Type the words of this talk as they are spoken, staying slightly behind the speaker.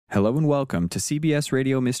Hello and welcome to CBS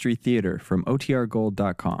Radio Mystery Theater from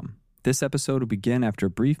OTRGold.com. This episode will begin after a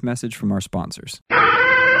brief message from our sponsors.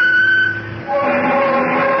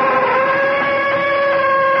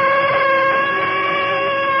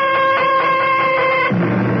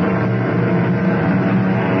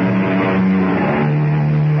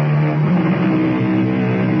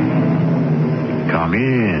 Come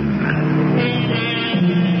in.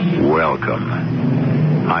 Welcome.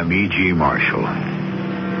 I'm E.G. Marshall.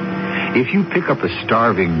 If you pick up a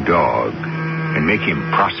starving dog and make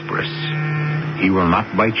him prosperous, he will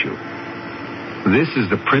not bite you. This is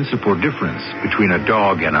the principal difference between a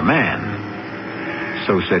dog and a man.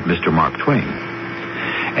 So said Mr. Mark Twain.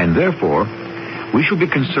 And therefore, we shall be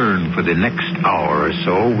concerned for the next hour or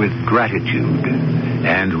so with gratitude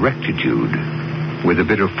and rectitude, with a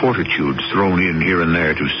bit of fortitude thrown in here and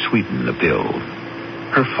there to sweeten the bill.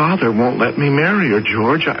 Her father won't let me marry her,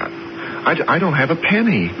 George. I don't have a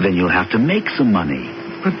penny. Then you'll have to make some money.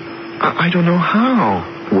 But I don't know how.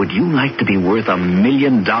 Would you like to be worth $1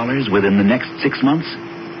 million within the next 6 months?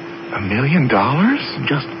 $1 million?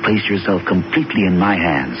 Just place yourself completely in my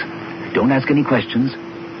hands. Don't ask any questions,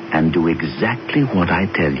 and do exactly what I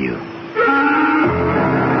tell you.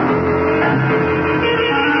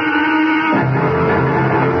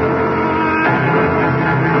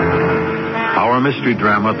 Our mystery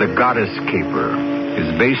drama, The Goddess Caper,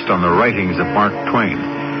 is based on the writings of Mark Twain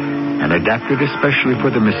and adapted especially for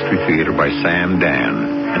the Mystery Theater by Sam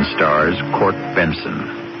Dan and stars Court Benson.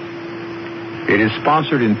 It is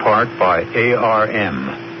sponsored in part by ARM,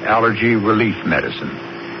 Allergy Relief Medicine.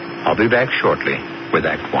 I'll be back shortly with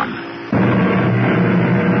Act One.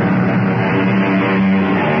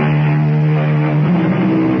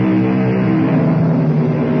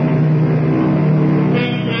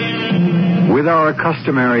 With our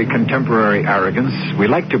customary contemporary arrogance, we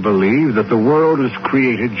like to believe that the world was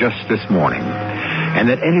created just this morning, and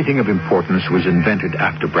that anything of importance was invented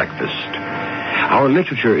after breakfast. Our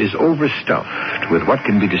literature is overstuffed with what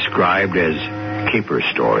can be described as caper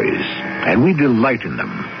stories, and we delight in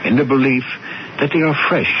them, in the belief that they are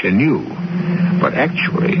fresh and new. But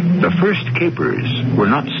actually, the first capers were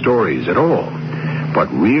not stories at all,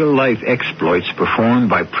 but real-life exploits performed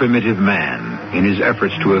by primitive man in his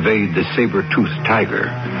efforts to evade the saber-toothed tiger.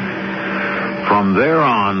 From there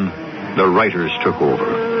on, the writers took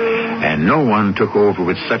over, and no one took over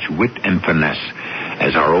with such wit and finesse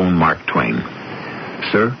as our own Mark Twain.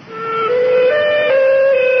 Sir?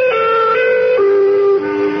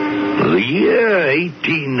 The year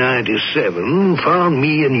 1897 found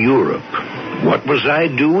me in Europe. What was I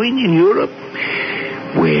doing in Europe?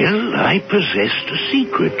 Well, I possessed a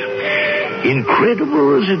secret.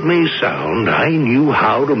 Incredible as it may sound, I knew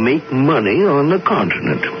how to make money on the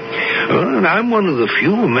continent. And I'm one of the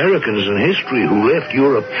few Americans in history who left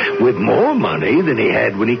Europe with more money than he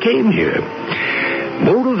had when he came here.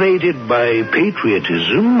 Motivated by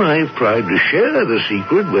patriotism, I've tried to share the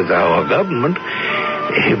secret with our government,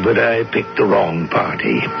 but I picked the wrong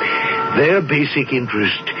party. Their basic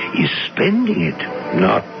interest is spending it,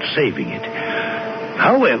 not saving it.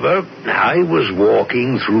 However, I was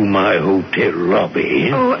walking through my hotel lobby.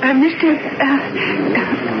 Oh,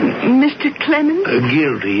 Mr. Clemens?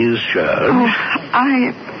 Guilty as charged. Oh,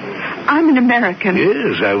 I'm an American.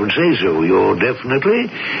 Yes, I would say so. You're definitely,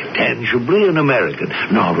 tangibly an American.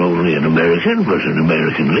 Not only an American, but an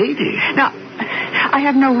American lady. Now, I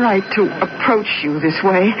have no right to approach you this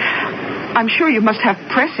way. I'm sure you must have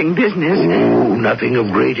pressing business. Oh, nothing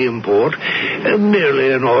of great import.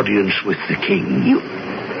 Merely an audience with the king.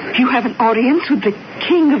 You have an audience with the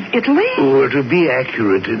King of Italy? Or to be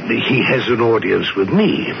accurate, he has an audience with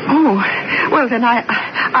me. Oh, well then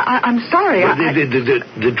I'm sorry.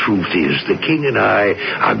 The truth is, the king and I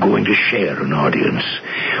are going to share an audience.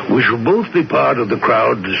 We shall both be part of the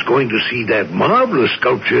crowd that's going to see that marvelous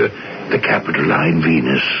sculpture, the Capitoline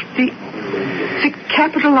Venus. The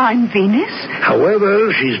Capitoline Venus?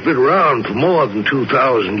 However, she's been around for more than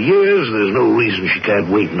 2,000 years. There's no reason she can't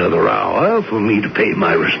wait another hour for me to pay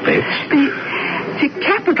my respects. The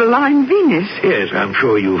Capitoline Venus? Yes, I'm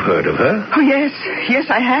sure you've heard of her. Oh, yes. Yes,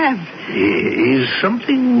 I have. Is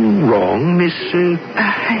something wrong, Mrs.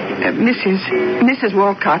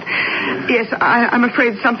 Walcott? Yes, I'm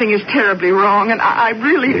afraid something is terribly wrong, and I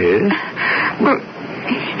really... Yes? Well,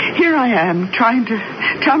 here I am, trying to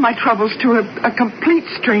tell my troubles to a complete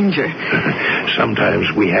stranger.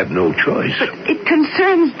 Sometimes we have no choice. But it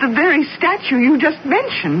concerns the very statue you just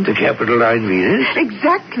mentioned. The Capitoline Venus?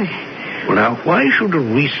 Exactly. Well, now, why should a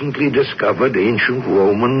recently discovered ancient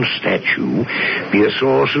Roman statue be a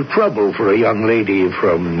source of trouble for a young lady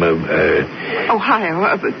from,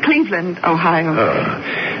 Ohio, Cleveland, Ohio.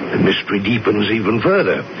 The mystery deepens even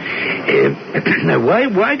further. Now,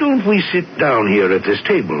 why don't we sit down here at this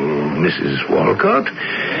table, Mrs. Walcott?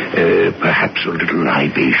 Perhaps a little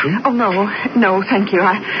libation? Oh, no, thank you.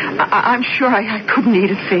 I'm sure I couldn't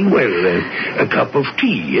eat a thing. Well, a cup of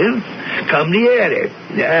tea, eh? Cameriere,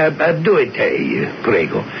 due,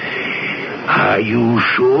 prego. Are you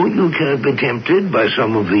sure you can't be tempted by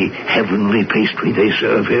some of the heavenly pastry they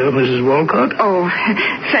serve here, Mrs. Walcott? Oh,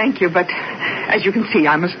 thank you, but as you can see,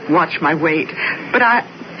 I must watch my weight. But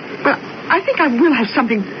I think I will have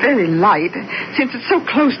something very light, since it's so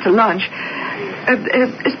close to lunch.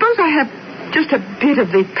 Suppose I have just a bit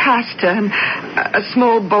of the pasta and a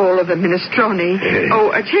small bowl of the minestrone.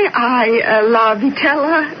 C'è la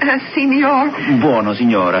vitella, signor? Buono,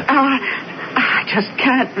 signora. I just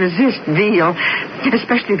can't resist veal,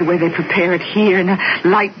 especially the way they prepare it here in a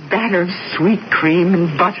light batter of sweet cream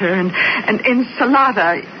and butter and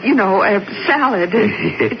ensalada, salad,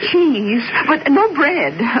 cheese, but no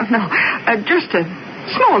bread. No, just a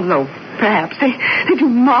small loaf, perhaps. They do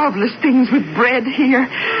marvelous things with bread here.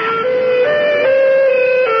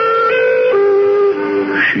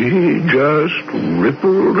 She just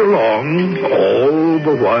rippled along, all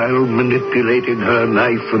the while manipulating her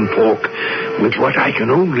knife and fork with what I can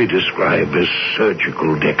only describe as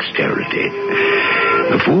surgical dexterity.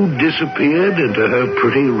 The food disappeared into her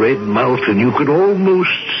pretty red mouth, and you could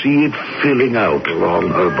almost see it filling out along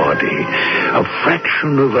her body. A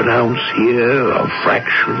fraction of an ounce here, a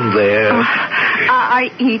fraction there. I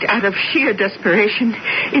eat out of sheer desperation.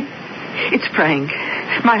 It's Frank,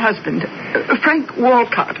 my husband, Frank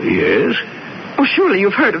Walcott. Yes? Oh, surely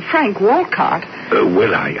you've heard of Frank Walcott.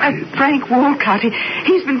 Frank Walcott,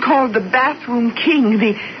 he's been called the bathroom king,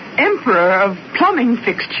 the emperor of plumbing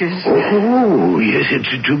fixtures. Oh, yes,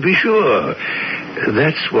 to be sure.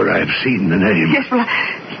 That's where I've seen the name. Yes, well,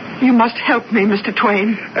 you must help me, Mr.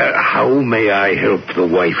 Twain. How may I help the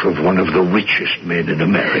wife of one of the richest men in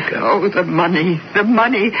America? Oh, the money.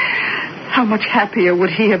 How much happier would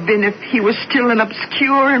he have been if he was still an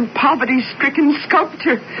obscure and poverty-stricken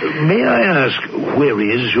sculptor? May I ask, where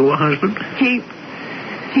is your husband? He's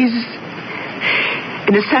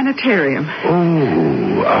in a sanitarium.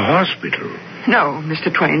 Oh, a hospital. No, Mr.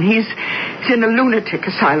 Twain, he's in a lunatic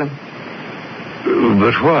asylum.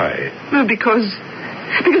 But why? Well, because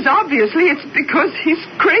obviously it's because he's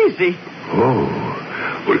crazy. Oh.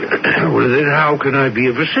 Well, then how can I be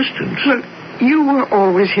of assistance? Well, you were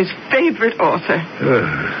always his favorite author.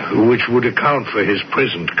 Which would account for his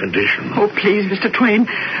present condition. Oh, please, Mr. Twain,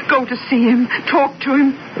 go to see him, talk to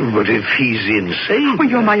him. But if he's insane... Well,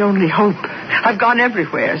 you're my only hope. I've gone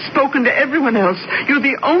everywhere, spoken to everyone else. You're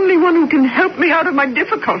the only one who can help me out of my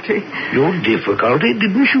difficulty. Your difficulty?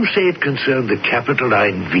 Didn't you say it concerned the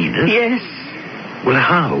Capitoline Venus? Yes. Well,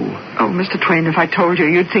 how? Oh, Mr. Twain, if I told you,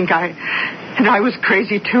 you'd think I was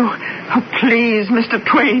crazy, too. Oh, please, Mr.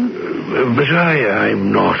 Twain. But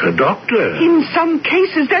I'm not a doctor. In some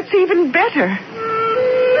cases, that's even better.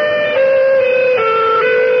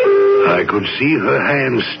 I could see her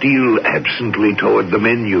hand steal absently toward the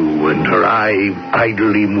menu, and her eye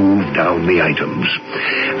idly move down the items.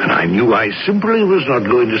 And I knew I simply was not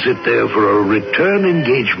going to sit there for a return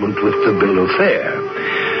engagement with the bill of fare.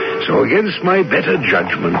 So against my better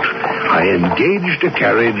judgment, I engaged a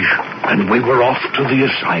carriage, and we were off to the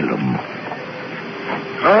asylum.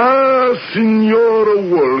 Signora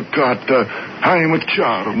Walcott, I'm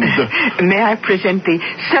charmed. May I present the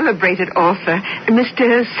celebrated author,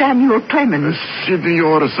 Mr. Samuel Clemens?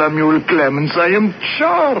 Signor Samuel Clemens, I am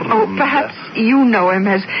charmed. Oh, perhaps you know him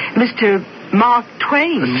as Mr. Mark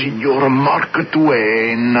Twain. Signor Mark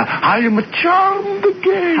Twain, I am charmed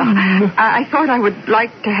again. I thought I would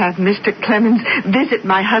like to have Mr. Clemens visit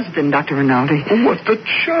my husband, Dr. Rinaldi. What a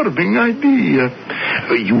charming idea.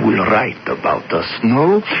 You will write about us,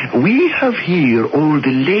 no? We have here all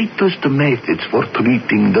the latest methods for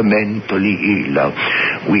treating the mentally ill.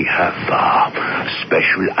 We have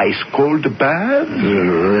special ice-cold baths.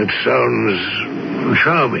 That sounds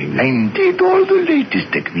charming. Indeed, all the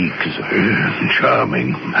latest techniques.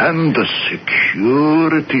 Charming. And the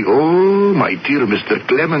security. Oh, my dear Mr.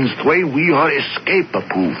 Clemens Twain, we are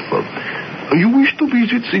escape-proof. You wish to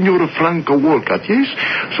visit Signor Frank Walcott, yes?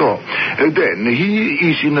 So, then, he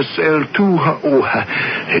is in a cell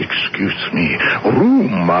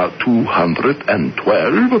room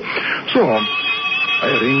 212. So, I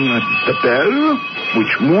ring the bell,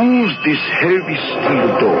 which moves this heavy steel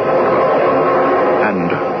door. And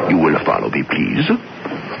you will follow me, please.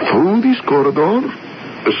 Through this corridor?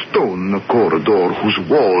 A stone corridor whose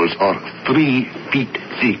walls are 3 feet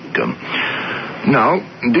thick. Now,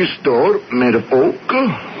 this door, made of oak,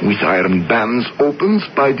 with iron bands, opens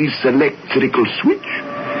by this electrical switch.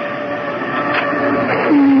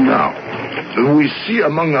 Now, we see,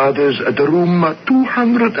 among others, the room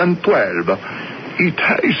 212. It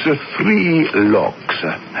has 3 locks,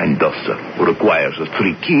 and thus requires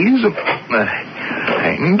 3 keys.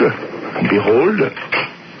 And, behold,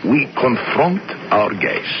 we confront our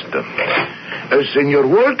guest. Senor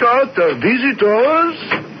Walcott, visitors.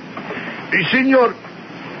 Senor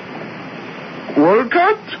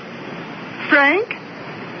Walcott? Frank?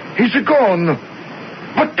 He's gone.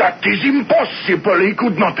 But that is impossible. He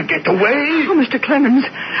could not get away. Oh, Mr. Clemens,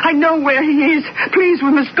 I know where he is. Please,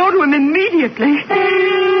 we must go to him immediately.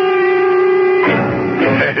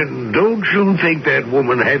 And don't you think that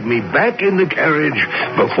woman had me back in the carriage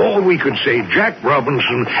before we could say Jack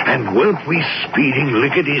Robinson, and weren't we speeding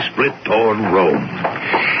lickety-split toward Rome?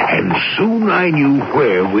 And soon I knew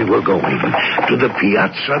where we were going, to the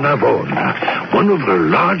Piazza Navona, one of the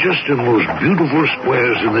largest and most beautiful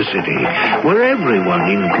squares in the city, where everyone,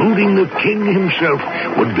 including the king himself,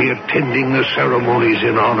 would be attending the ceremonies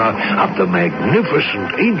in honor of the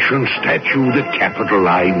magnificent ancient statue, the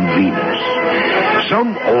Capitoline Venus.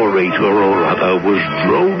 Some orator or other was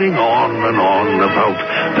droning on and on about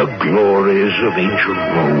the glories of ancient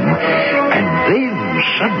Rome. And then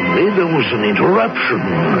suddenly there was an interruption.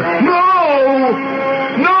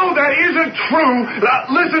 No, that isn't true.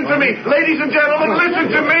 Listen to me. Ladies and gentlemen, listen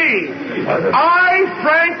to me. I,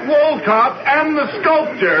 Frank Walcott, am the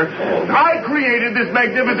sculptor. I created this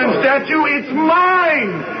magnificent statue. It's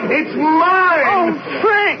mine. It's mine. Oh,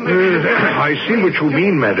 Frank. I see what you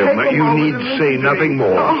mean, madam. You need say nothing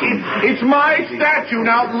more. It's my statue.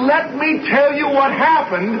 Now, let me tell you what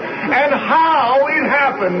happened and how it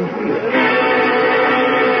happened.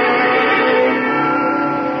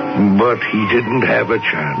 But he didn't have a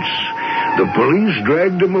chance. The police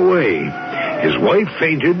dragged him away. His wife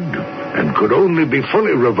fainted and could only be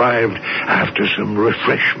fully revived after some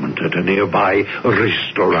refreshment at a nearby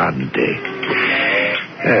ristorante.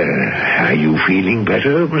 Are you feeling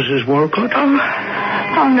better, Mrs. Walcott? Oh,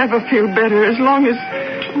 I'll never feel better as long as...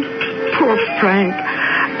 Poor Frank.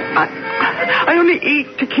 I only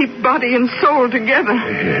eat to keep body and soul together.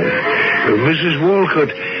 Mrs.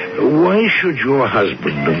 Walcott, why should your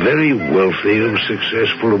husband, a very wealthy and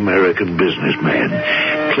successful American businessman,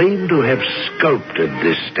 claim to have sculpted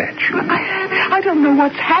this statue? I don't know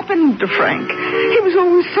what's happened to Frank. He was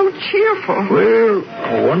always so cheerful. Well,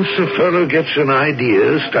 once a fellow gets an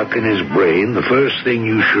idea stuck in his brain, the first thing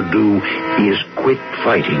you should do is quit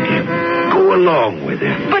fighting him. Go along with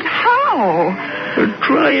him. But how?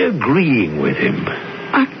 Try agreeing with him.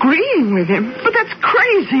 Agreeing with him? But that's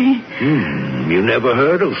crazy. You never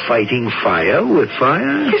heard of fighting fire with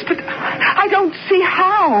fire? Yes, but I don't see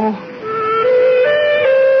how.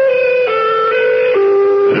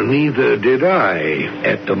 Neither did I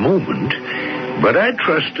at the moment, but I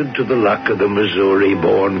trusted to the luck of the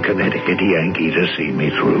Missouri-born Connecticut Yankee to see me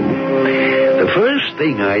through. The first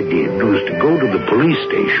thing I did was to go to the police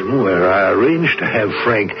station, where I arranged to have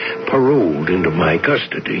Frank paroled into my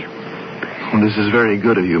custody. Well, this is very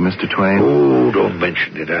good of you, Mr. Twain. Oh, don't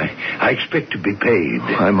mention it. I expect to be paid.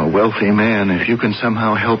 I'm a wealthy man. If you can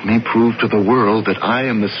somehow help me prove to the world that I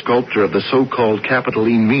am the sculptor of the so-called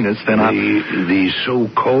Capitoline Venus, then The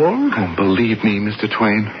so-called? Oh, believe me, Mr.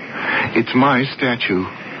 Twain, it's my statue.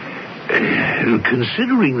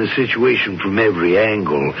 Considering the situation from every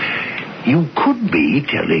angle, you could be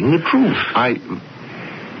telling the truth. I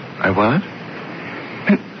what?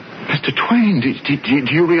 Mr. Twain,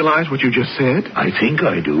 do you realize what you just said? I think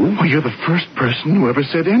I do. Well, you're the first person who ever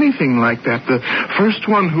said anything like that. The first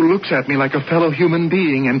one who looks at me like a fellow human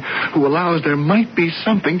being and who allows there might be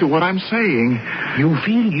something to what I'm saying. You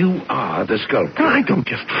feel you are the sculptor? I don't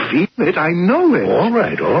just feel it. I know it. All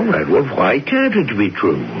right. Well, why can't it be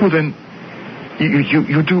true? Well, then,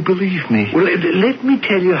 you do believe me. Well, let me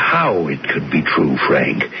tell you how it could be true,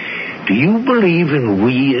 Frank. Do you believe in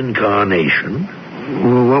reincarnation?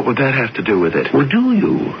 Well, what would that have to do with it? Well, do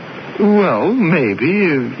you? Well, maybe.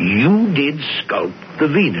 You did sculpt the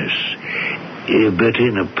Venus, but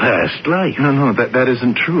in a past life. No, that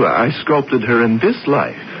isn't true. I sculpted her in this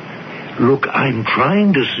life. Look, I'm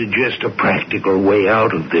trying to suggest a practical way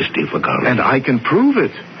out of this difficulty. And I can prove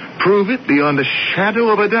it. Prove it beyond a shadow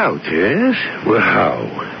of a doubt. Yes? Well, how?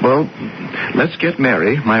 Well, let's get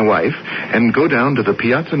Mary, my wife, and go down to the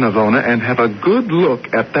Piazza Navona and have a good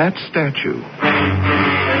look at that statue.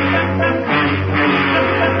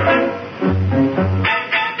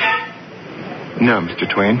 Now, Mr.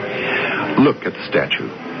 Twain. Look at the statue.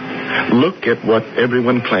 Look at what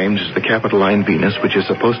everyone claims is the Capitoline Venus, which is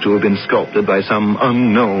supposed to have been sculpted by some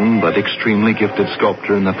unknown but extremely gifted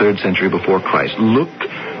sculptor in the 3rd century before Christ. Look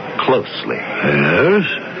closely. Yes?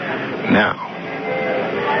 Now,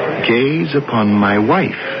 gaze upon my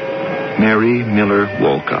wife, Mary Miller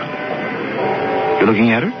Walcott. You're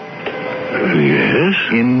looking at her? Yes?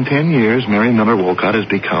 In 10 years, Mary Miller Walcott has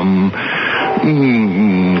become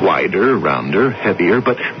wider, rounder, heavier,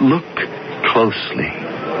 but look closely.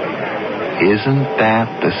 Isn't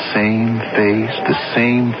that the same face, the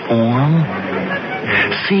same form?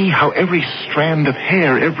 See how every strand of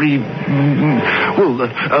hair,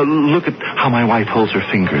 look at how my wife holds her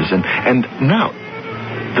fingers, and now,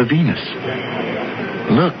 the Venus.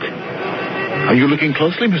 Look. Are you looking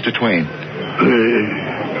closely, Mr. Twain?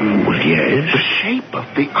 Well, yes. The shape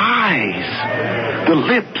of the eyes, the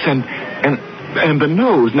lips, and the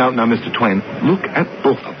nose. Now, Mr. Twain, look at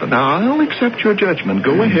both of them. Now, I'll accept your judgment.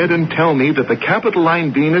 Go ahead and tell me that the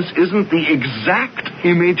Capitoline Venus isn't the exact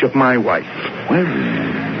image of my wife. Well,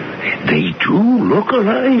 they do look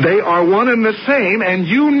alike. They are one and the same, and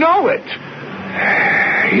you know it.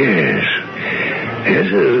 Yes.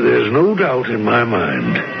 Yes, there's no doubt in my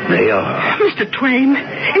mind. They are. Mr. Twain,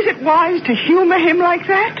 is it wise to humor him like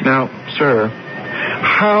that? Now, sir,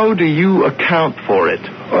 how do you account for it?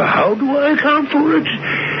 Well, how do I account for it?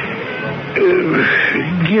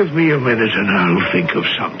 Give me a minute and I'll think of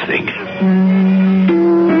something.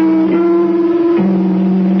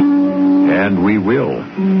 And we will.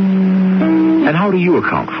 And how do you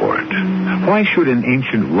account for it? Why should an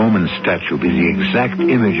ancient Roman statue be the exact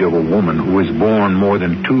image of a woman who was born more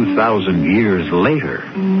than 2,000 years later?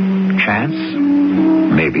 Chance?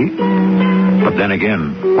 Maybe. But then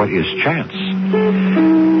again, what is chance?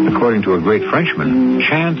 According to a great Frenchman,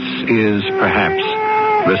 chance is perhaps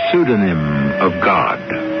the pseudonym of God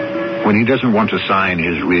when he doesn't want to sign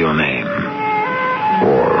his real name.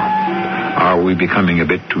 Or are we becoming a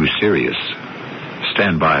bit too serious?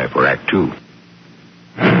 Stand by for Act 2.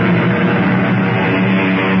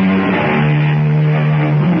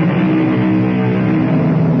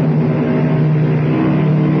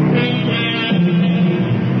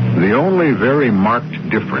 The only very marked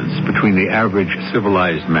difference between the average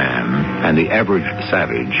civilized man and the average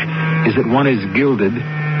savage is that one is gilded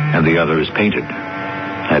and the other is painted.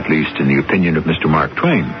 At least in the opinion of Mr. Mark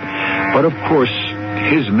Twain. But of course,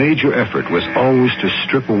 his major effort was always to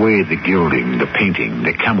strip away the gilding, the painting,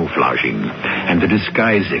 the camouflaging, and the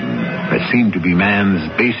disguising that seemed to be man's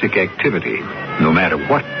basic activity, no matter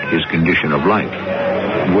what his condition of life.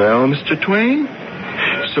 Well, Mr. Twain,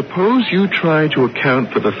 suppose you try to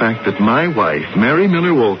account for the fact that my wife, Mary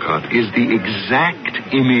Miller Walcott, is the exact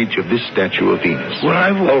image of this statue of Venus. Well,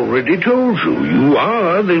 I've already told you. You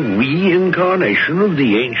are the reincarnation of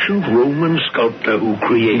the ancient Roman sculptor who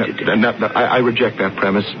created it. No, I reject that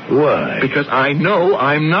premise. Why? Because I know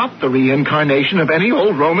I'm not the reincarnation of any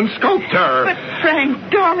old Roman sculptor. But,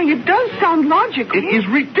 Frank, darling, it does sound logical. It is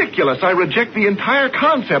ridiculous. I reject the entire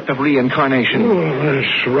concept of reincarnation. Well,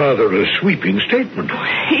 that's rather a sweeping statement.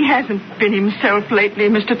 He hasn't been himself lately,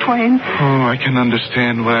 Mr. Twain. Oh, I can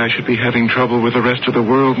understand why I should be having trouble with the rest of the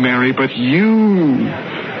world, Mary, but you...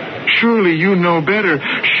 Surely you know better.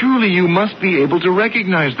 Surely you must be able to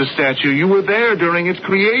recognize the statue. You were there during its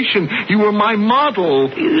creation. You were my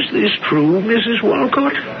model. Is this true, Mrs.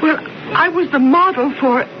 Walcott? Well, I was the model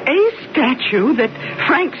for a statue that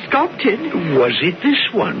Frank sculpted. Was it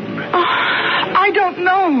this one? Oh, I don't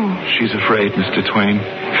know. She's afraid, Mr. Twain.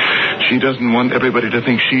 She doesn't want everybody to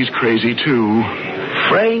think she's crazy, too.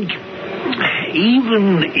 Frank,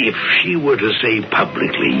 even if she were to say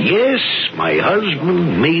publicly, yes, my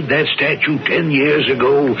husband made that statue 10 years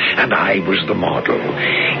ago, and I was the model,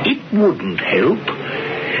 it wouldn't help.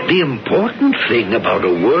 The important thing about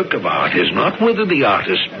a work of art is not whether the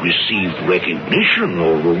artist received recognition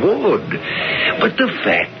or reward, but the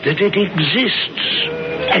fact that it exists,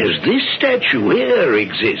 as this statue here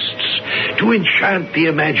exists, to enchant the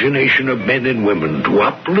imagination of men and women, to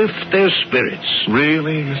uplift their spirits.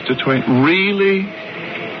 Really, Mr. Twain? Really?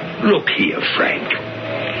 Look here, Frank.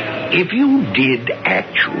 If you did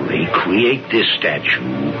actually create this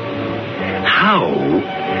statue,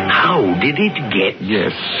 how did it get?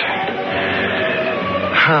 Yes.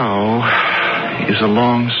 How is a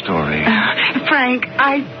long story. Frank,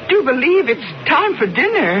 I do believe it's time for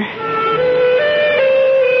dinner.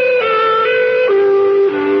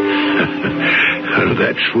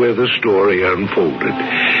 That's where the story unfolded.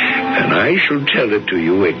 And I shall tell it to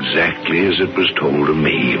you exactly as it was told to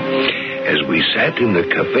me, as we sat in the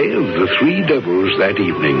Café of the Three Devils that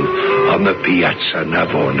evening on the Piazza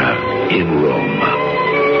Navona in Rome.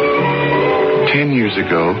 10 years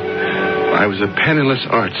ago, I was a penniless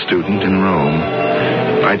art student in Rome.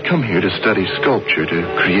 I'd come here to study sculpture,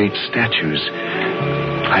 to create statues.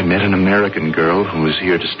 I met an American girl who was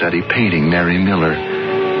here to study painting, Mary Miller.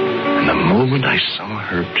 And the moment I saw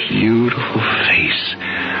her beautiful face,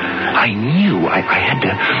 I knew I had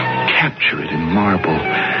to capture it in marble.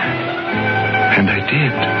 And I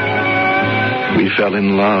did. We fell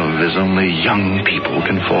in love as only young people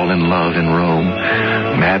can fall in love in Rome.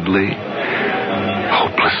 Madly,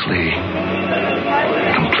 hopelessly,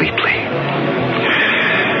 completely.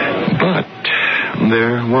 But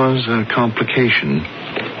there was a complication.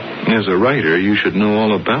 As a writer, you should know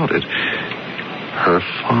all about it. Her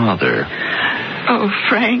father. Oh,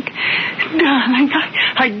 Frank, darling,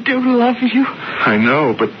 I do love you. I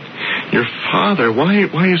know, but your father, why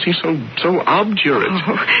is he so obdurate?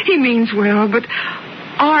 Oh, he means well, but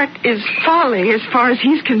art is folly as far as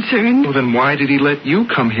he's concerned. Well, then why did he let you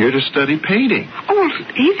come here to study painting? Oh, well,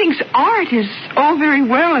 he thinks art is all very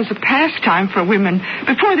well as a pastime for women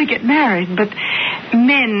before they get married, but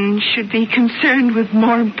men should be concerned with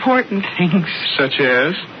more important things. Such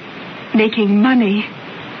as? Making money.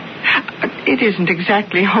 It isn't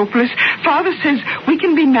exactly hopeless. Father says we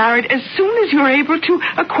can be married as soon as you're able to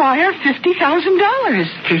acquire $50,000.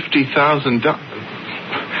 $50,000?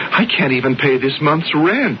 I can't even pay this month's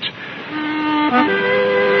rent.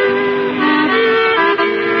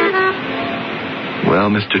 Well,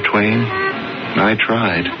 Mr. Twain, I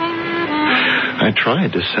tried. I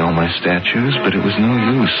tried to sell my statues, but it was no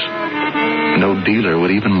use. No dealer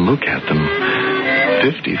would even look at them.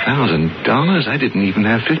 $50,000? I didn't even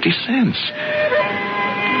have 50 cents.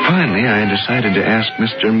 Finally, I decided to ask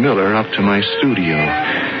Mr. Miller up to my studio,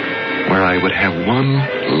 where I would have one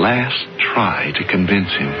last try to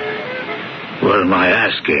convince him. What am I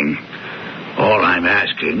asking? All I'm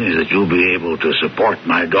asking is that you'll be able to support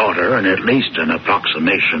my daughter in at least an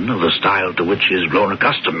approximation of the style to which she has grown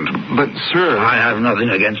accustomed. But, sir... I have nothing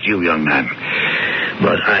against you, young man.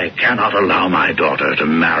 But I cannot allow my daughter to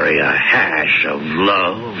marry a hash of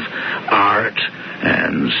love, art,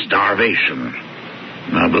 and starvation.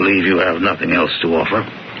 I believe you have nothing else to offer.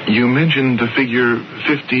 You mentioned the figure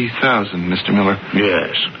 50,000, Mr. Miller.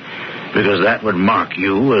 Yes, because that would mark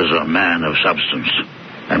you as a man of substance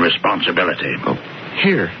and responsibility. Oh,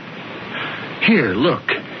 here, look.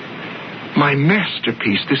 My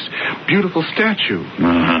masterpiece, this beautiful statue.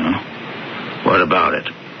 Uh-huh. What about it?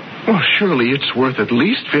 Well, surely it's worth at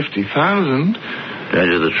least 50,000. Tell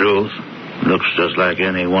you the truth, looks just like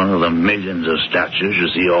any one of the millions of statues you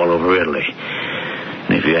see all over Italy.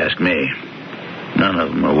 And if you ask me, none of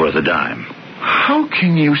them are worth a dime. How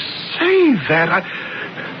can you say that?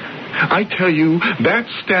 I tell you, that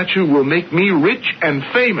statue will make me rich and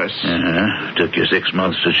famous. Took you 6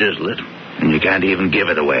 months to chisel it, and you can't even give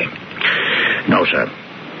it away. No, sir.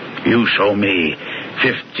 You show me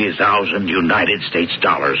 50,000 United States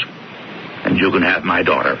dollars, and you can have my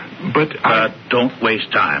daughter. But don't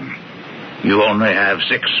waste time. You only have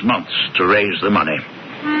 6 months to raise the money.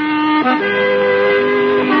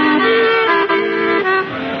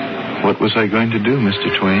 What was I going to do,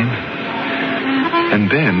 Mr. Twain? And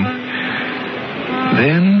then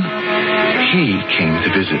he came to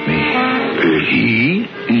visit me. He?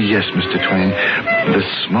 Yes, Mr. Twain. The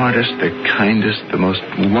smartest, the kindest, the most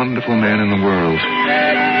wonderful man in the world.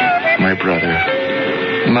 My brother.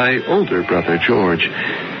 My older brother, George.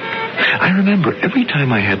 I remember every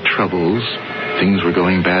time I had troubles, things were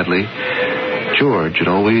going badly, George would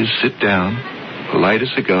always sit down, light a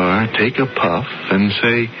cigar, take a puff, and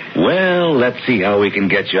say, "Well, let's see how we can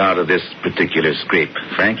get you out of this particular scrape,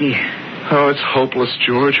 Frankie." "Oh, it's hopeless,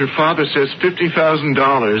 George. Her father says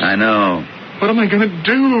 $50,000. I know. What am I going to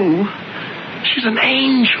do? She's an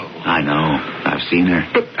angel." I know. I've seen her.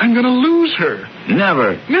 But I'm going to lose her.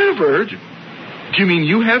 Never. Never? Do you mean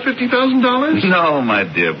you have $50,000? No, my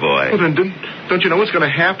dear boy. Well, then don't you know what's going to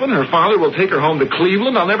happen? Her father will take her home to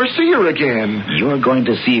Cleveland. I'll never see her again. You're going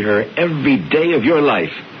to see her every day of your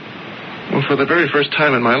life. Well, for the very first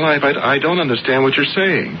time in my life, I don't understand what you're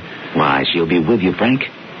saying. Why, she'll be with you, Frank.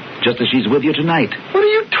 Just as she's with you tonight. What are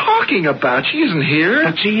you talking about? She isn't here.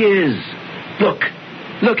 But she is.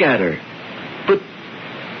 Look at her. But,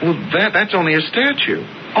 well, that's only a statue.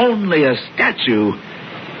 Only a statue?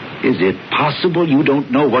 Is it possible you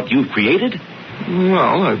don't know what you've created?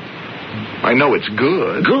 Well, I know it's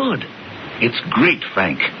good. Good. It's great,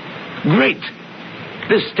 Frank. Great.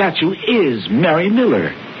 This statue is Mary Miller.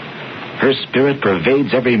 Her spirit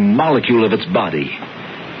pervades every molecule of its body.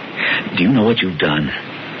 Do you know what you've done?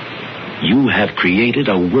 You have created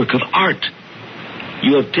a work of art.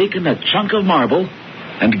 You have taken a chunk of marble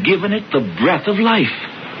and given it the breath of life.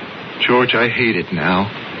 George, I hate it now.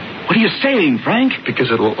 What are you saying, Frank?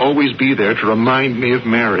 Because it'll always be there to remind me of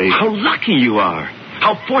Mary. How lucky you are.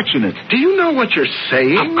 How fortunate. Do you know what you're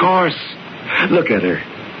saying? Of course. Look at her.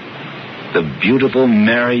 The beautiful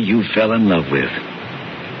Mary you fell in love with.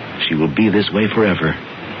 She will be this way forever.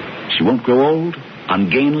 She won't grow old,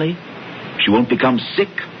 ungainly. She won't become sick,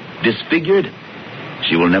 disfigured.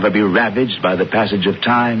 She will never be ravaged by the passage of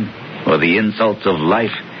time or the insults of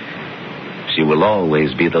life. She will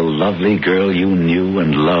always be the lovely girl you knew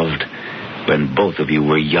and loved when both of you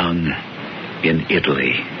were young in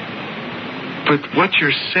Italy. But what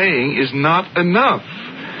you're saying is not enough.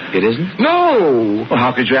 It isn't? No! Well,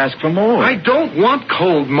 how could you ask for more? I don't want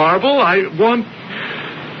cold marble. I want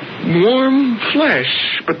warm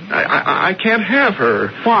flesh. But I can't have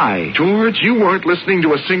her. Why? George, you weren't listening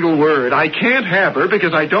to a single word. I can't have her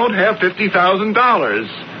because I don't have $50,000.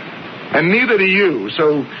 And neither do you.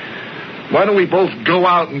 So why don't we both go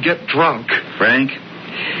out and get drunk? Frank,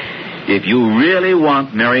 if you really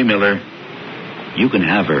want Mary Miller, you can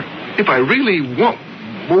have her. If I really want...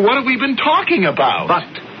 Well, what have we been talking about? But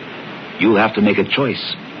you'll have to make a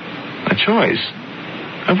choice. A choice?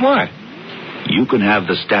 Of what? You can have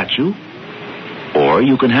the statue, or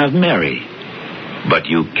you can have Mary. But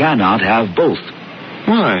you cannot have both.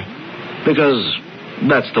 Why? Because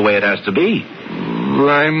that's the way it has to be.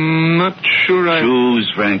 I'm not sure I... Choose,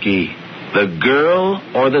 Frankie. The girl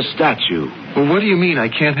or the statue. Well, what do you mean I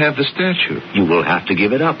can't have the statue? You will have to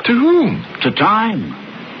give it up. To whom? To time.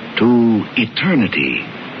 To eternity.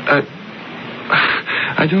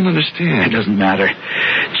 I don't understand. It doesn't matter.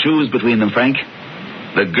 Choose between them, Frank.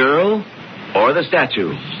 The girl or the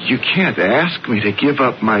statue. You can't ask me to give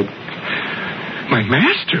up my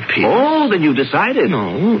masterpiece. Oh, then you decided.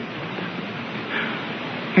 No,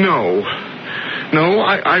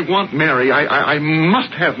 I want Mary. I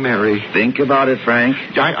must have Mary. Think about it, Frank.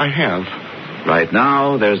 I have. Right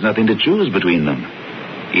now, there's nothing to choose between them.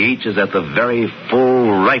 Each is at the very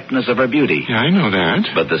full ripeness of her beauty. Yeah, I know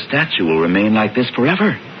that. But the statue will remain like this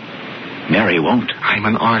forever. Mary won't. I'm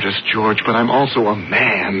an artist, George, but I'm also a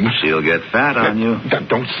man. She'll get fat on you.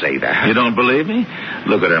 Don't say that. You don't believe me?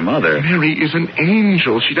 Look at her mother. Mary is an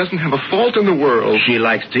angel. She doesn't have a fault in the world. She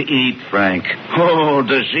likes to eat, Frank. Oh,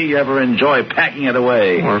 does she ever enjoy packing it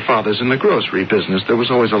away? Her father's in the grocery business. There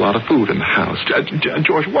was always a lot of food in the house.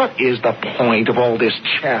 George, what is the point of all this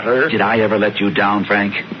chatter? Did I ever let you down,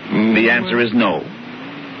 Frank? The answer is no.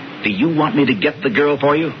 Do you want me to get the girl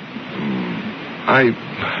for you?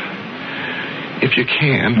 If you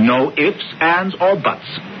can. No ifs, ands, or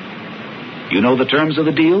buts. You know the terms of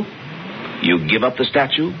the deal? You give up the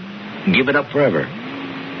statue, give it up forever.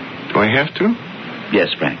 Do I have to?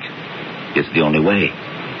 Yes, Frank. It's the only way.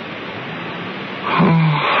 Oh,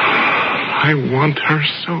 I want her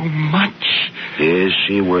so much. Is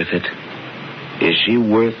she worth it? Is she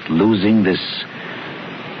worth losing this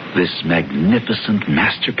magnificent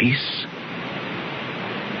masterpiece?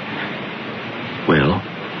 Well...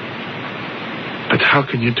 But how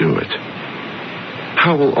can you do it?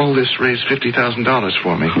 How will all this raise $50,000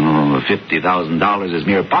 for me? Oh, $50,000 is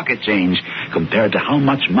mere pocket change compared to how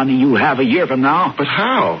much money you have a year from now. But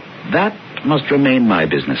how? That must remain my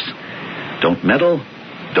business. Don't meddle.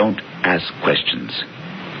 Don't ask questions.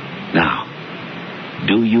 Now,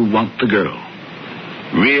 do you want the girl?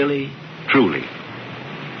 Really, truly?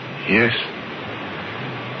 Yes.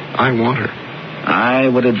 I want her. I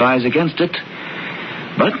would advise against it.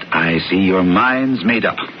 But I see your mind's made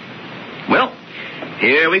up. Well,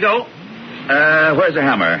 here we go. Where's the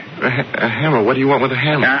hammer? A hammer? What do you want with a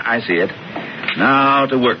hammer? I see it. Now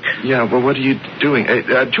to work. Yeah, well, what are you doing?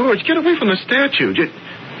 George, get away from the statue.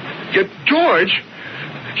 George!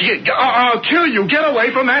 I'll kill you. Get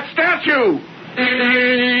away from that statue!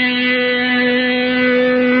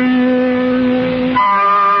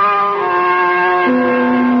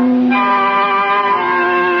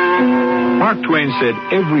 Mark Twain said,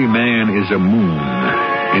 every man is a moon,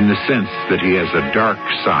 in the sense that he has a dark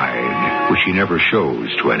side, which he never shows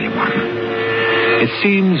to anyone. It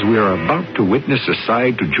seems we are about to witness a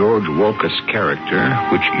side to George Wolcast's character,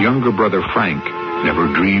 which younger brother Frank never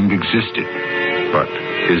dreamed existed. But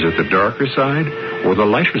is it the darker side or the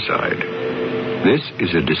lighter side? This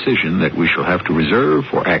is a decision that we shall have to reserve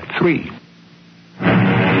for Act 3.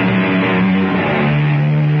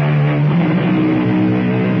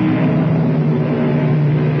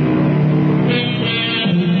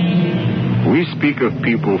 We speak of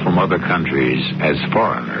people from other countries as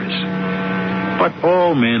foreigners. But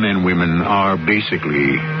all men and women are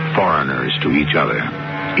basically foreigners to each other.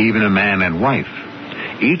 Even a man and wife.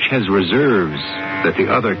 Each has reserves that the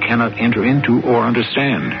other cannot enter into or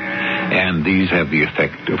understand, and these have the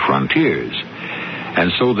effect of frontiers.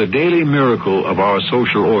 And so the daily miracle of our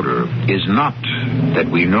social order is not that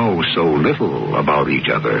we know so little about each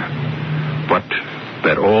other, but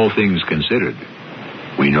that all things considered,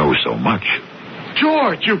 we know so much.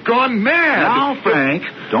 George, you've gone mad. Now, Frank,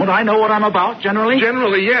 don't I know what I'm about, generally?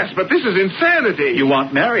 Generally, yes, but this is insanity. You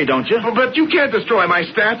want Mary, don't you? Oh, but you can't destroy my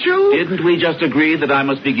statue. Didn't we just agree that I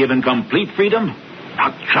must be given complete freedom?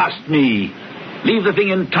 Now, trust me. Leave the thing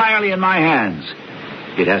entirely in my hands.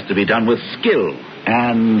 It has to be done with skill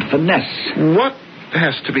and finesse. What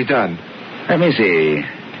has to be done? Let me see.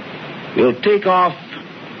 We'll take off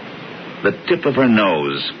the tip of her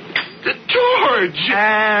nose. George!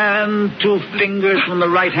 And 2 fingers from the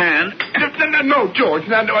right hand. No, George.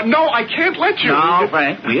 No, I can't let you. Now,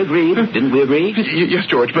 Frank, we agreed. Didn't we agree? Yes,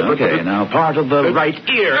 George, but... Okay, now part of the right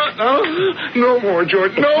ear. No more,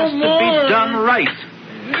 George. No has more. To be done right.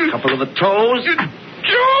 A couple of the toes.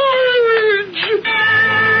 George!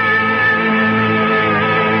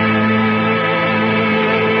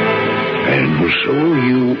 And so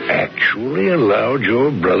you actually allowed your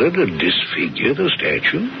brother to disfigure the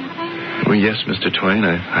statue? Well, yes, Mr. Twain.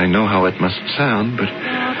 I know how it must sound, but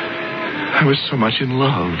I was so much in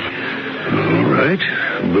love. All right.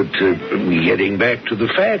 But getting back to the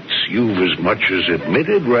facts, you've as much as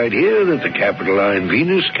admitted right here that the Capitoline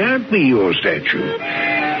Venus can't be your statue.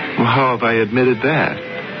 Well, how have I admitted that?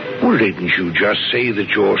 Well, didn't you just say that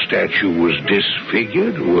your statue was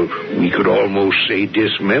disfigured, or we could almost say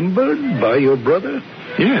dismembered by your brother?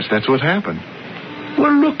 Yes, that's what happened.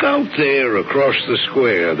 Well, look out there across the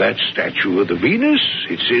square. That statue of the Venus,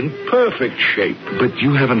 it's in perfect shape. But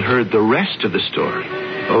you haven't heard the rest of the story.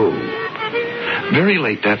 Oh. Very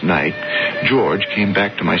late that night, George came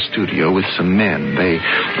back to my studio with some men. They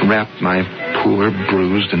wrapped my poor,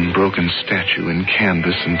 bruised, and broken statue in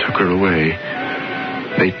canvas and took her away.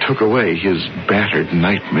 They took away his battered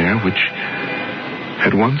nightmare, which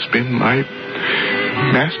had once been my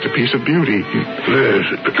masterpiece of beauty. Yes,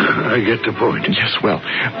 I get the point. Yes, well,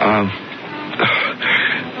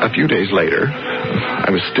 a few days later, I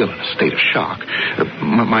was still in a state of shock.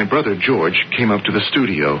 My brother George came up to the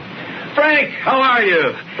studio. Frank, how are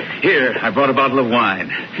you? Here, I brought a bottle of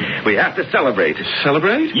wine. We have to celebrate.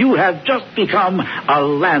 Celebrate? You have just become a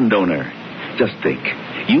landowner. Just think,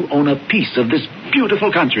 you own a piece of this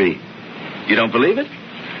beautiful country. You don't believe it?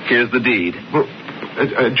 Here's the deed. Well,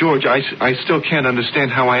 George, I still can't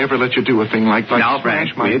understand how I ever let you do a thing like that. Now,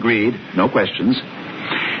 Frank, we agreed. No questions.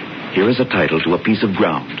 Here is a title to a piece of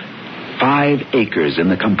ground. 5 acres in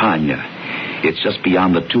the Campagna. It's just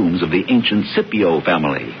beyond the tombs of the ancient Scipio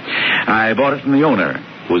family. I bought it from the owner,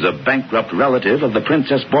 who's a bankrupt relative of the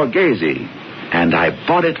Princess Borghese. And I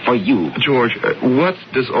bought it for you. George, what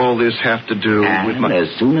does all this have to do with my... as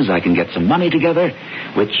soon as I can get some money together,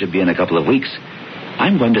 which should be in a couple of weeks,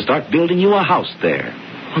 I'm going to start building you a house there.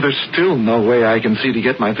 Well, there's still no way I can see to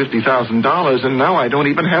get my $50,000, and now I don't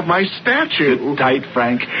even have my statue. Sit tight,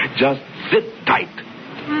 Frank. Just sit tight.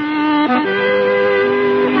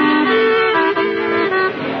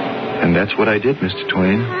 And that's what I did, Mr.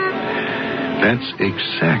 Twain. That's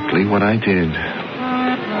exactly what I did.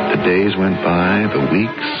 The days went by, the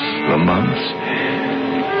weeks, the months.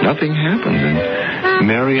 Nothing happened, and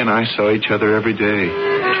Mary and I saw each other every day.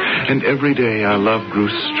 And every day our love grew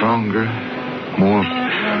stronger, more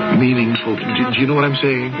meaningful. Do you know what I'm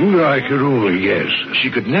saying? I could only guess. She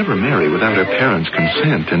could never marry without her parents'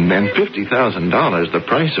 consent, and $50,000, the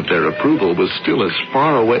price of their approval, was still as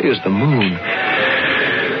far away as the moon.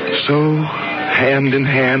 So, hand in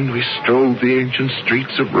hand, we strolled the ancient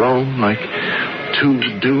streets of Rome like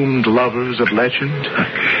 2 doomed lovers of legend.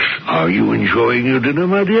 Are you enjoying your dinner,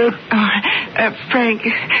 my dear? Frank,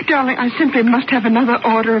 darling, I simply must have another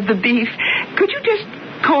order of the beef. Could you just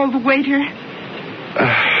call the waiter?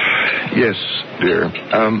 Yes, dear.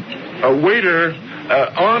 Waiter,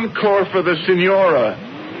 encore for the Signora.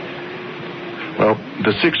 Well,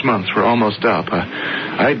 the 6 months were almost up.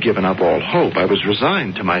 I'd given up all hope. I was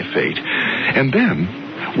resigned to my fate. And then,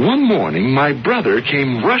 one morning, my brother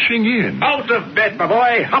came rushing in. Out of bed, my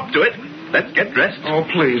boy. Up to it. Let's get dressed. Oh,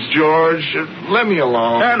 please, George. Let me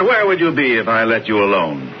alone. And where would you be if I let you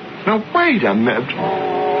alone? Now, wait a minute.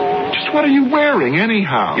 Just what are you wearing,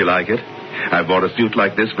 anyhow? You like it? I bought a suit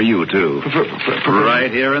like this for you, too. Right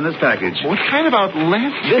here in this package. What kind of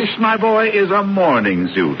outlandish... This, my boy, is a mourning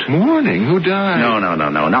suit. Mourning? Who died?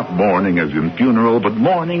 No. Not mourning as in funeral, but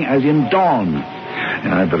mourning as in dawn.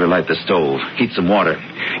 And I'd better light the stove. Heat some water.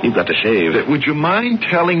 You've got to shave. Would you mind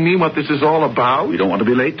telling me what this is all about? We don't want to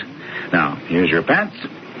be late. Now, here's your pants,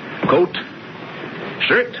 coat,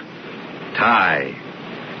 shirt, tie.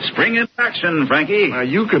 Spring into action, Frankie. Now,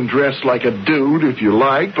 you can dress like a dude if you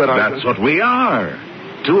like, but That's what we are.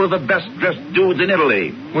 Two of the best-dressed dudes in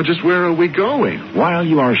Italy. Well, just where are we going? While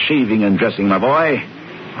you are shaving and dressing, my boy,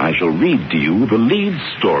 I shall read to you the lead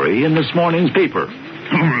story in this morning's paper.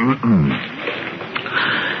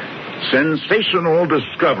 Sensational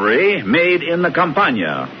discovery made in the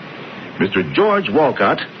Campagna. Mr. George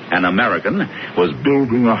Walcott, an American, was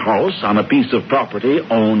building a house on a piece of property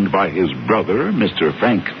owned by his brother, Mr.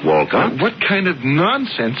 Frank Walcott. What kind of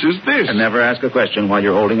nonsense is this? And never ask a question while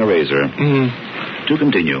you're holding a razor. To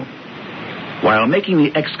continue. While making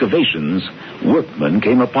the excavations, workmen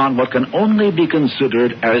came upon what can only be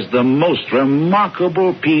considered as the most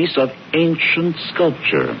remarkable piece of ancient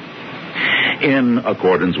sculpture. In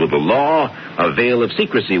accordance with the law, a veil of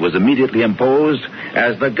secrecy was immediately imposed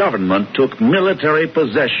as the government took military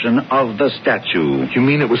possession of the statue. You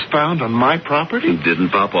mean it was found on my property?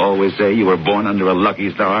 Didn't Papa always say you were born under a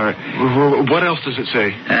lucky star? What else does it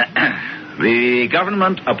say? The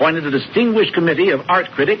government appointed a distinguished committee of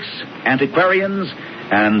art critics, antiquarians,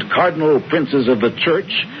 and cardinal princes of the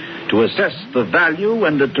church to assess the value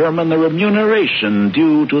and determine the remuneration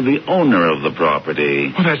due to the owner of the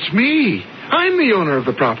property. Well, that's me. I'm the owner of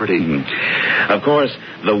the property. Of course,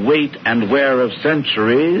 the weight and wear of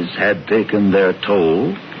centuries had taken their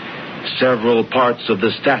toll. Several parts of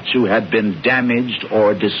the statue had been damaged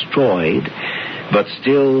or destroyed, but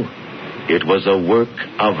still, it was a work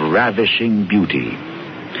of ravishing beauty.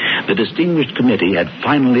 The distinguished committee had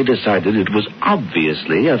finally decided it was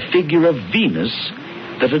obviously a figure of Venus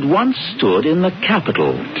that had once stood in the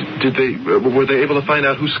Capitol. Were they able to find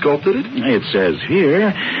out who sculpted it? It says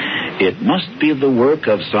here, it must be the work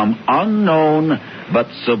of some unknown but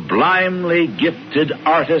sublimely gifted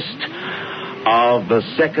artist of the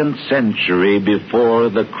 2nd century before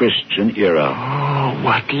the Christian era. Oh,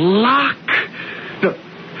 what luck!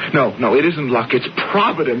 No, it isn't luck. It's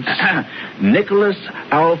providence. Nicholas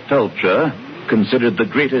Alfeltra, considered the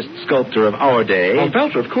greatest sculptor of our day...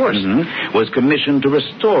 Alfeltra, of course. Was commissioned to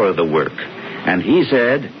restore the work. And he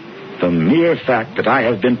said, the mere fact that I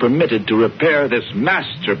have been permitted to repair this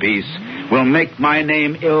masterpiece will make my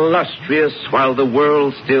name illustrious while the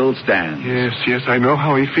world still stands. Yes, I know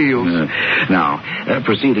how he feels. Now,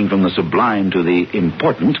 proceeding from the sublime to the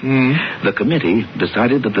important, the committee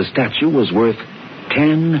decided that the statue was worth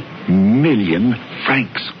 10 million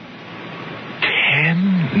francs.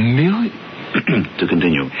 10 million? To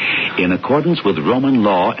continue. In accordance with Roman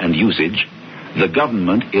law and usage, the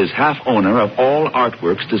government is half owner of all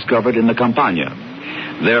artworks discovered in the Campagna.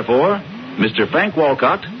 Therefore, Mr. Frank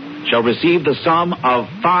Walcott shall receive the sum of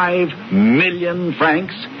 5 million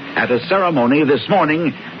francs at a ceremony this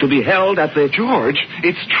morning to be held at the... George,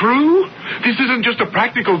 it's true? This isn't just a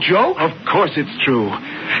practical joke? Of course it's true.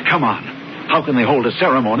 Come on. How can they hold a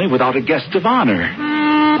ceremony without a guest of honor?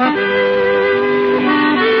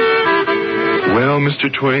 Well, Mr.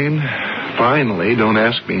 Twain, finally, don't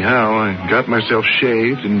ask me how, I got myself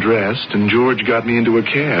shaved and dressed, and George got me into a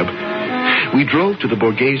cab. We drove to the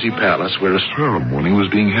Borghese Palace, where a ceremony was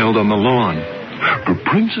being held on the lawn. The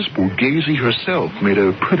Princess Borghese herself made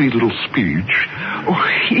a pretty little speech. Oh,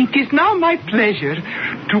 it is now my pleasure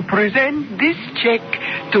to present this check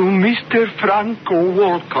to Mr. Franco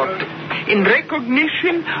Walcott in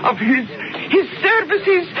recognition of his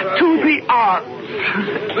services to the arts.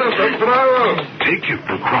 Take it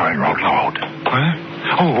for crying out loud. Huh?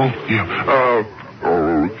 Yeah.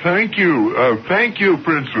 Thank you,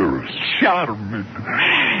 Princess. Charming.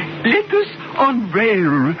 Let us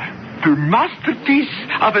unveil the masterpiece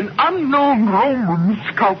of an unknown Roman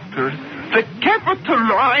sculptor, the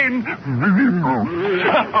Capitoline Venus.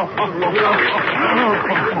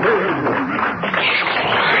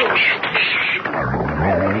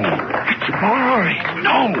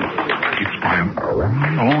 No, it's by an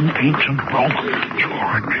unknown ancient Roman.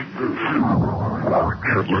 George, I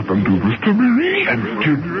can't let them do this to me. And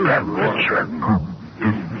give back the check.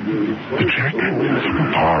 The check is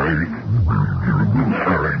for 5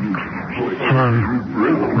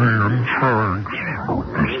 million francs.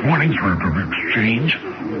 This morning's rate of exchange,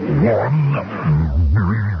 $1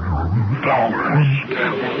 million.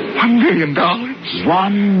 $1 million?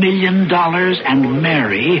 $1 million and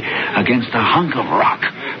marry against a hunk of rock.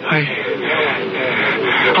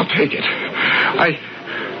 I'll take it.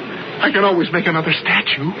 I can always make another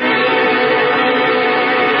statue.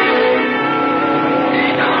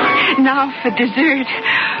 Now for dessert.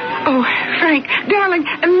 Oh, Frank, darling,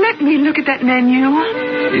 let me look at that menu.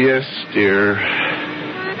 Yes, dear.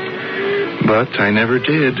 But I never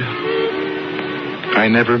did. I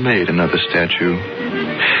never made another statue.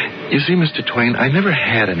 You see, Mr. Twain, I never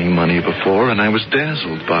had any money before, and I was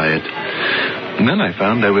dazzled by it. And then I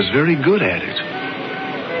found I was very good at it.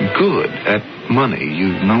 Good at money.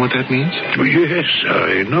 You know what that means? Yes,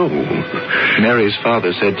 I know. Mary's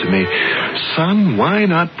father said to me, "Son, why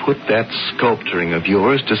not put that sculpturing of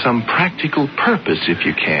yours to some practical purpose if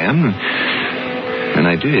you can?" And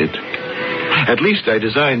I did. At least I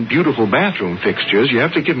designed beautiful bathroom fixtures. You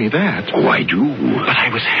have to give me that. Oh, I do. But I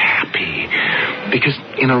was happy. Because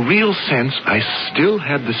in a real sense, I still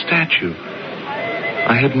had the statue.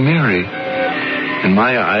 I had Mary. In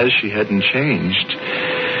my eyes, she hadn't changed.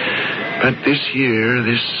 But this year,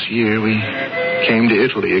 we came to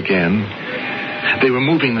Italy again. They were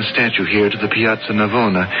moving the statue here to the Piazza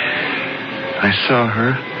Navona. I saw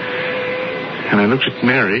her, and I looked at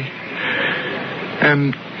Mary,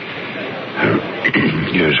 and...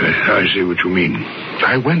 Yes, I see what you mean.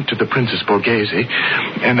 I went to the Princess Borghese,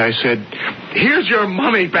 and I said, "Here's your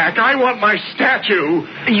money back. I want my statue."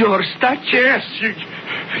 Your statue? Yes,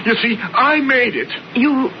 you see, I made it.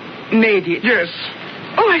 You made it? Yes.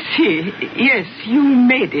 Oh, I see. Yes, you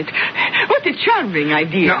made it. What a charming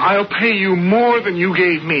idea. Now, I'll pay you more than you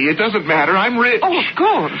gave me. It doesn't matter. I'm rich. Oh, of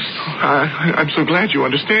course. I'm so glad you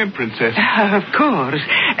understand, Princess. Of course.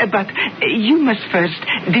 But you must first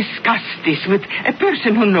discuss this with a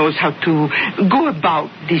person who knows how to go about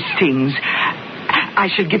these things. I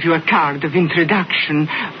shall give you a card of introduction.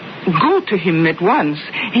 Go to him at once.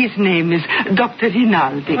 His name is Dr.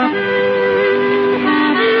 Rinaldi.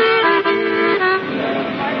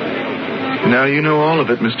 Now you know all of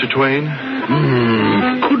it, Mr. Twain.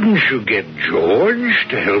 Couldn't you get George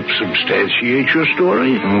to help substantiate your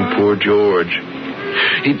story? Oh, poor George.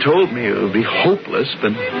 He told me it would be hopeless,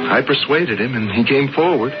 but I persuaded him, and he came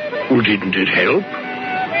forward. Well, didn't it help?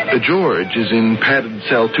 George is in padded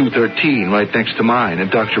cell 213, right next to mine,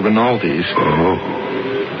 at Dr. Rinaldi's. Oh.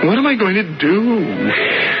 What am I going to do?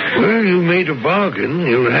 Well, you made a bargain.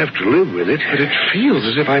 You'll have to live with it. But it feels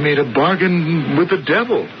as if I made a bargain with the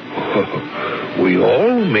devil. We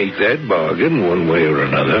all make that bargain one way or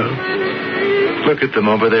another. Look at them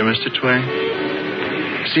over there, Mr. Twain.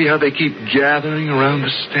 See how they keep gathering around the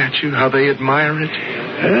statue, how they admire it?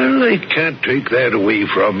 Well, they can't take that away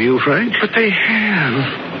from you, Frank. But they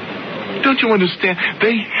have. Don't you understand?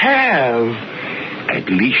 They have. At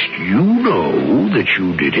least you know that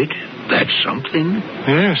you did it. That's something.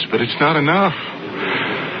 Yes, but it's not enough.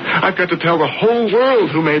 I've got to tell the whole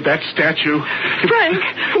world who made that statue. Frank,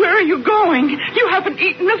 where are you going? You haven't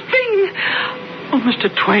eaten a thing. Oh,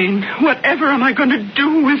 Mr. Twain, whatever am I going to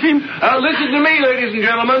do with him? Listen to me, ladies and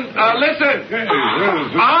gentlemen. Listen.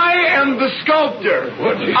 I am the sculptor.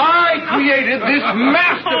 I created this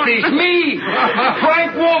masterpiece. Me,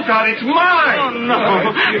 Frank Wolcott. It's mine. Oh,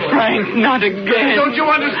 no. Frank, not again. Don't you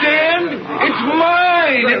understand? It's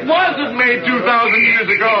mine. It wasn't made 2,000 years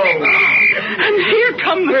ago. And here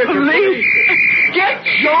come the police. Get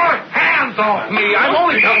your hands off me. I'm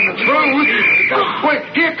only telling the truth. Wait,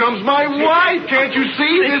 here comes my wife. Can't you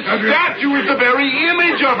see? This statue is the very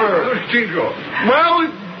image of her. Well,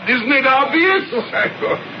 isn't it obvious?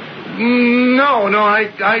 No,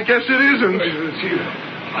 I guess it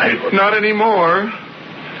isn't. Not anymore.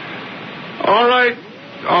 All right,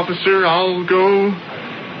 officer, I'll go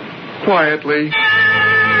quietly.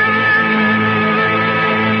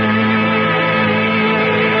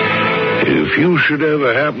 If you should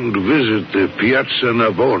ever happen to visit the Piazza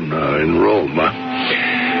Navona in Roma,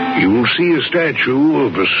 you will see a statue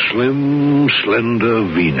of a slim, slender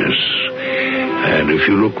Venus. And if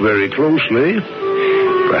you look very closely,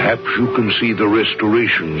 perhaps you can see the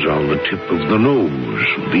restorations on the tip of the nose,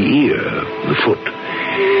 the ear, the foot.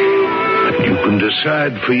 And you can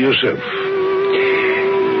decide for yourself.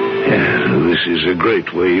 This is a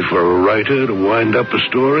great way for a writer to wind up a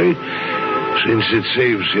story, since it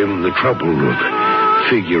saves him the trouble of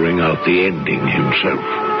figuring out the ending himself.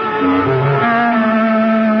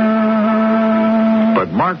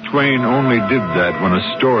 But Mark Twain only did that when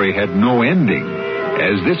a story had no ending,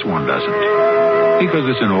 as this one doesn't. Because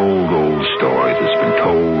it's an old story that's been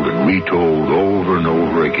told and retold over and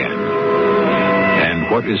over again.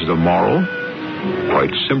 And what is the moral?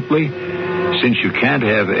 Quite simply, since you can't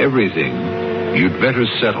have everything, you'd better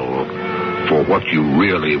settle for what you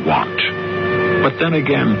really want. But then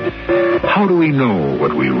again, how do we know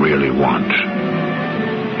what we really want?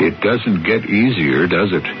 It doesn't get easier,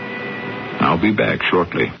 does it? I'll be back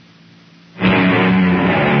shortly.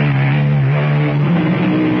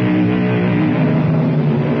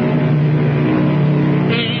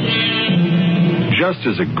 Just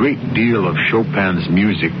as a great deal of Chopin's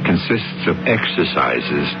music consists of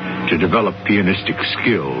exercises, to develop pianistic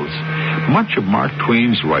skills. Much of Mark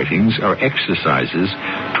Twain's writings are exercises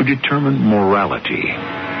to determine morality.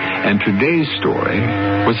 And today's story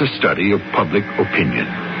was a study of public opinion.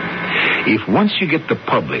 If once you get the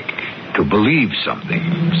public to believe something,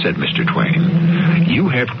 said Mr. Twain, you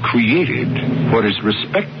have created what is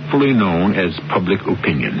respectfully known as public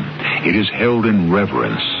opinion. It is held in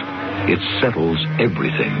reverence. It settles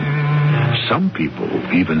everything. Some people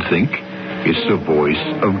even think it's the voice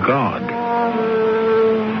of God.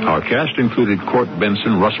 Our cast included Court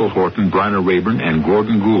Benson, Russell Horton, Bryna Rayburn, and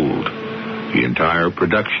Gordon Gould. The entire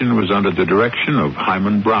production was under the direction of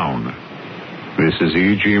Hyman Brown. This is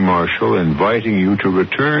E.G. Marshall inviting you to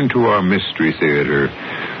return to our Mystery Theater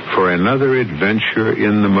for another adventure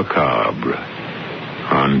in the macabre.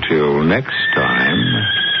 Until next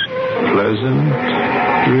time, pleasant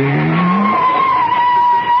dreams.